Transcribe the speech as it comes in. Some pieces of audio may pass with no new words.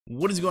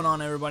What is going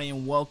on, everybody,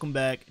 and welcome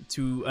back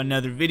to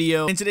another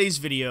video. In today's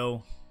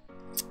video,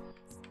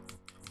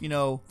 you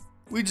know,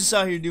 we just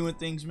out here doing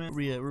things, man.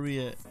 Where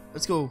we at?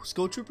 Let's go,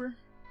 Skull Trooper.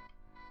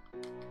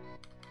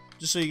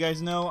 Just so you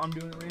guys know, I'm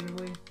doing it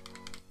randomly.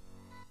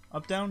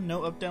 Up, down?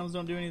 No, up, downs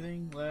don't do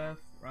anything.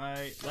 Left,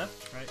 right,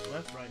 left, right,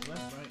 left, right,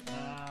 left,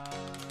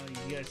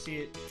 right. You guys see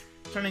it?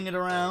 Turning it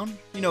around.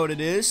 You know what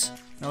it is.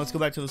 Now let's go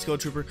back to the Skull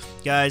Trooper.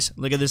 Guys,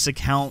 look at this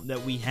account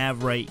that we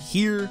have right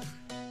here.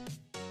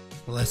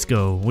 Let's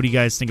go. What do you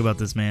guys think about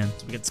this, man?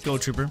 So we got Skull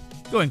Trooper.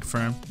 Go and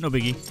confirm. No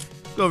biggie.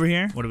 Go over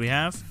here. What do we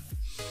have?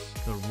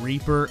 The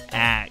Reaper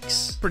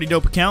Axe. Pretty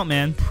dope account,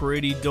 man.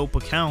 Pretty dope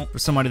account for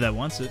somebody that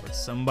wants it. For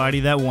somebody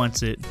that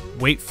wants it.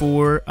 Wait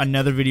for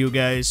another video,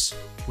 guys,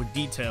 with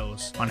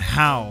details on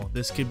how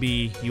this could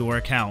be your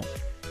account.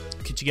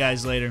 Catch you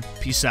guys later.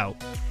 Peace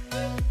out.